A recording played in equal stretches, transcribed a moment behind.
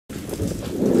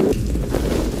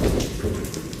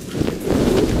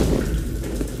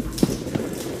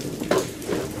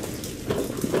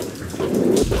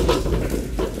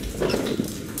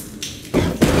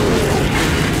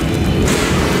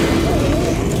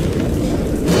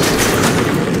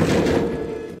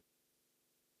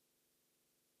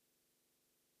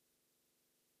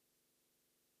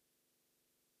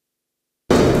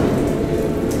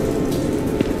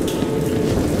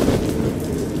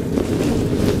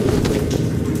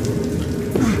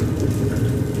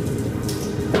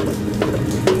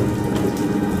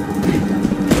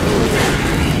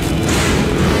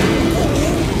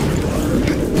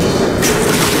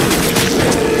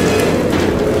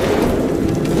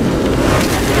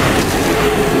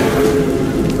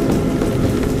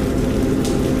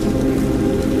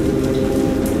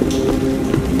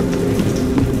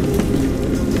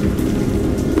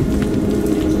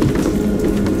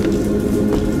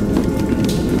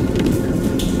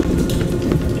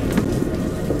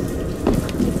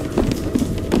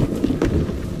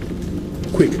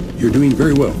You're doing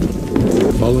very well.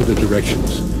 Follow the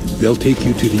directions. They'll take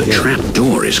you to the end. The trap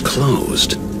door is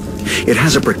closed. It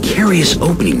has a precarious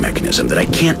opening mechanism that I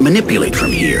can't manipulate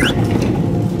from here.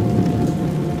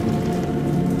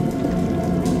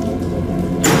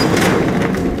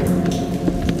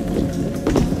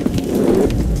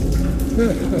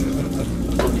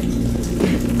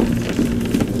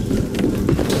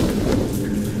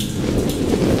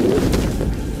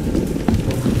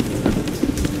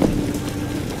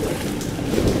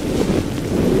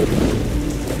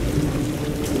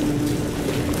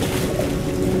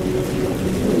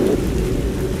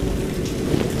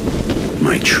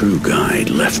 My true guide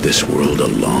left this world a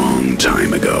long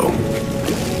time ago.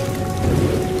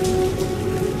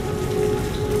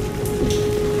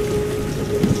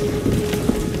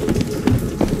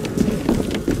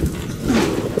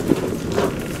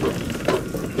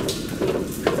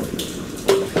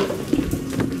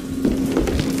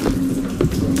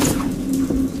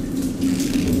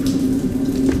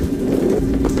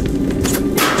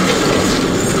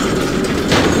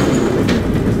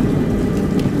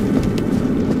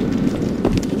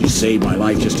 Saved my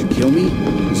life just to kill me?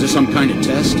 Is this some kind of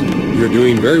test? You're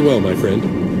doing very well, my friend.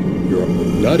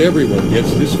 Not everyone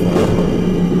gets this far.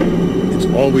 It's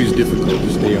always difficult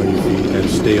to stay on your feet and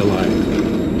stay alive.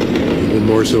 Even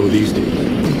more so these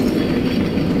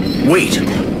days. Wait!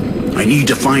 I need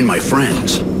to find my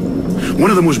friends. One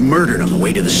of them was murdered on the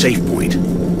way to the safe point.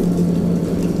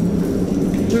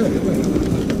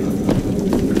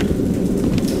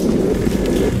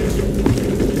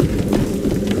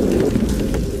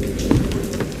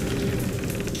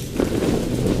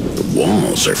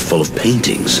 Walls are full of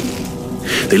paintings.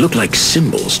 They look like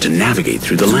symbols to navigate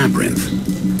through the labyrinth.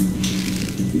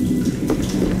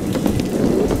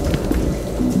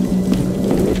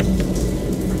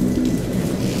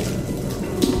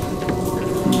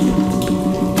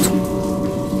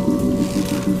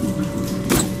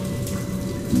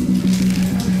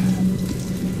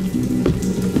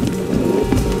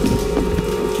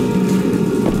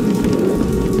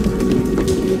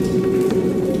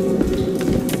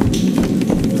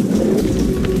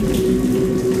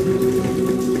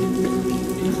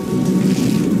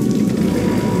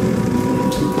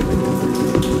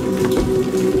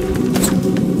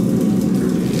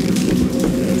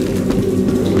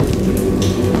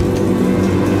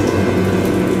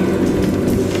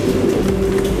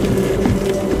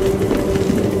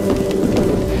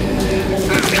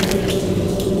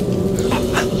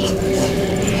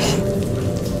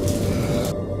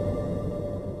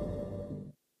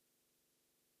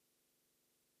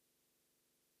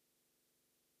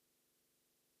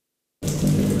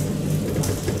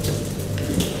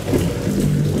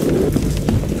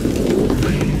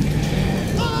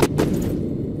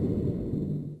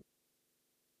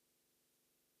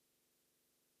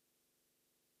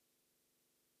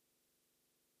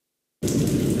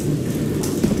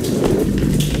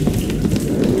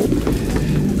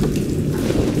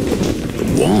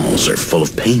 Walls are full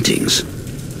of paintings.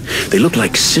 They look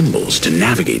like symbols to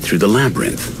navigate through the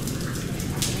labyrinth.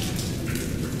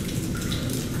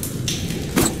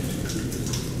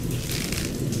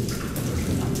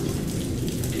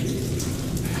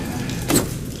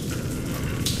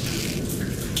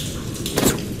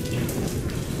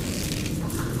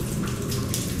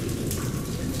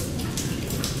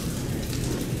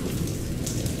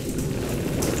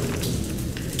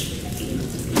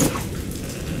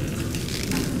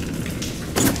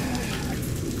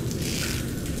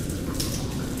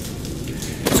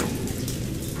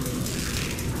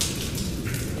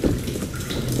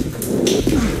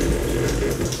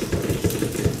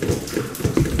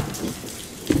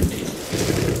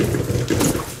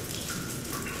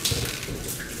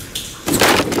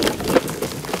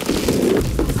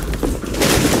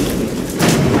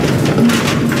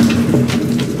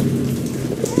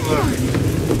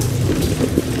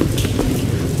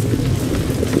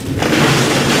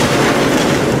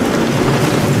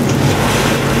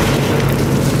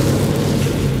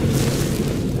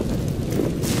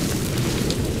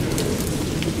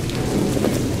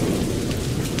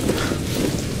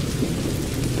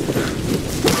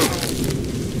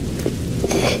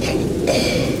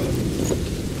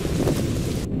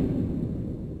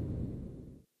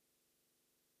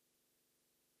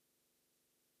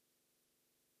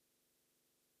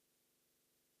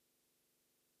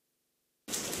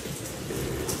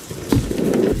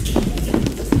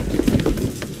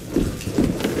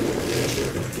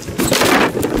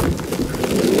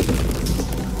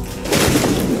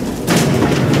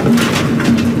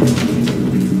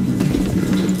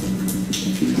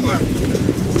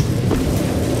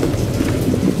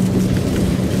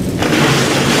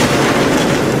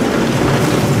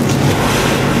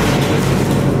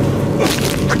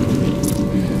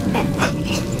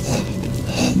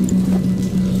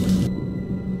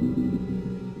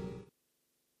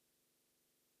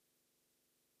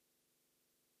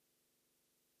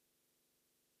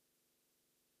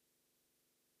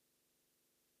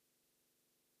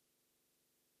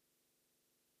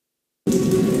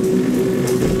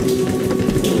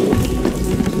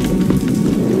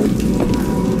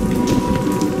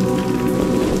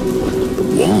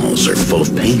 Walls are full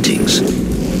of paintings.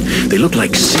 They look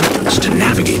like symbols to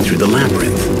navigate through the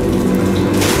labyrinth.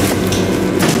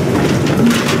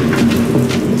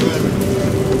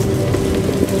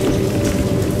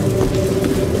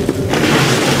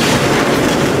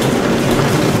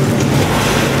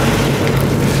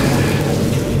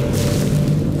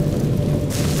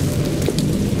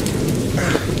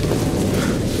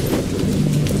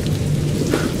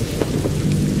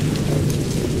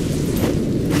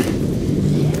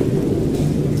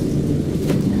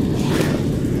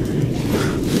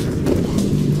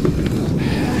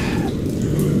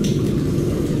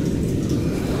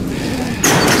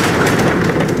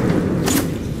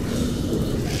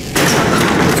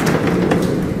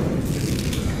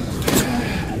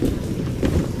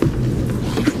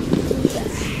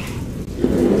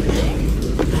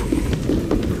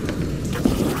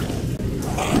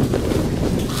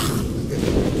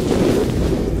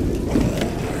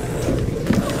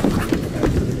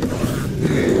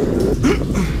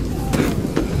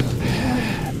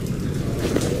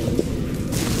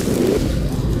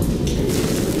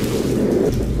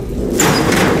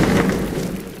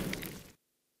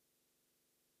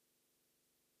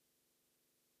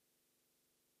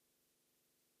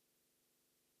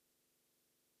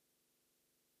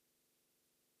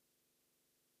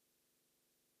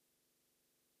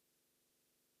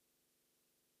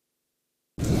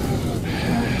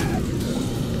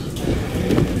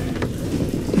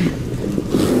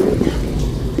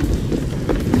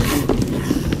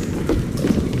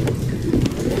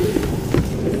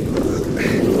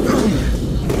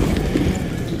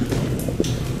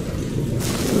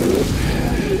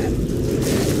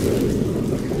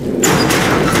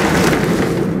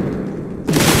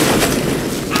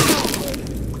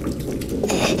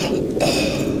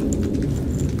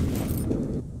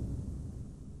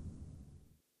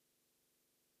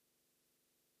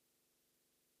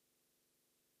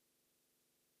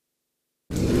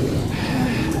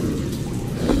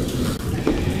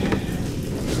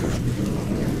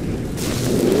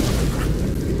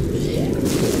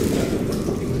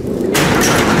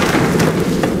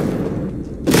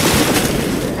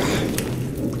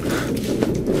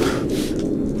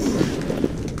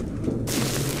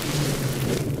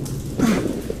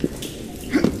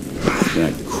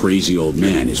 Crazy old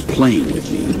man is playing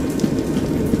with me.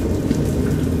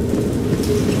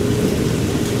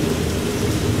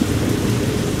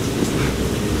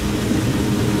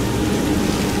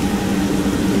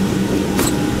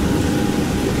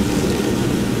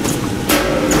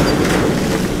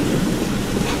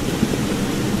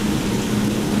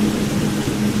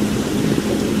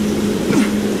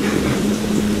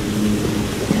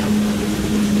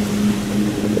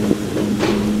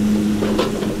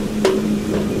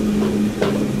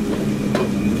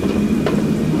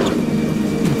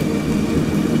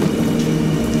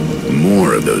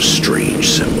 More of those strange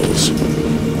symbols.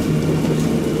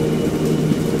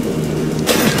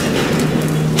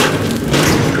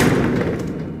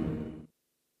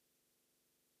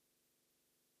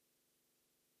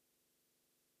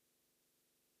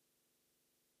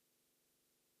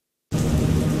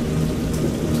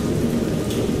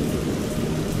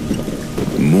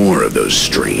 More of those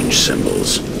strange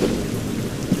symbols.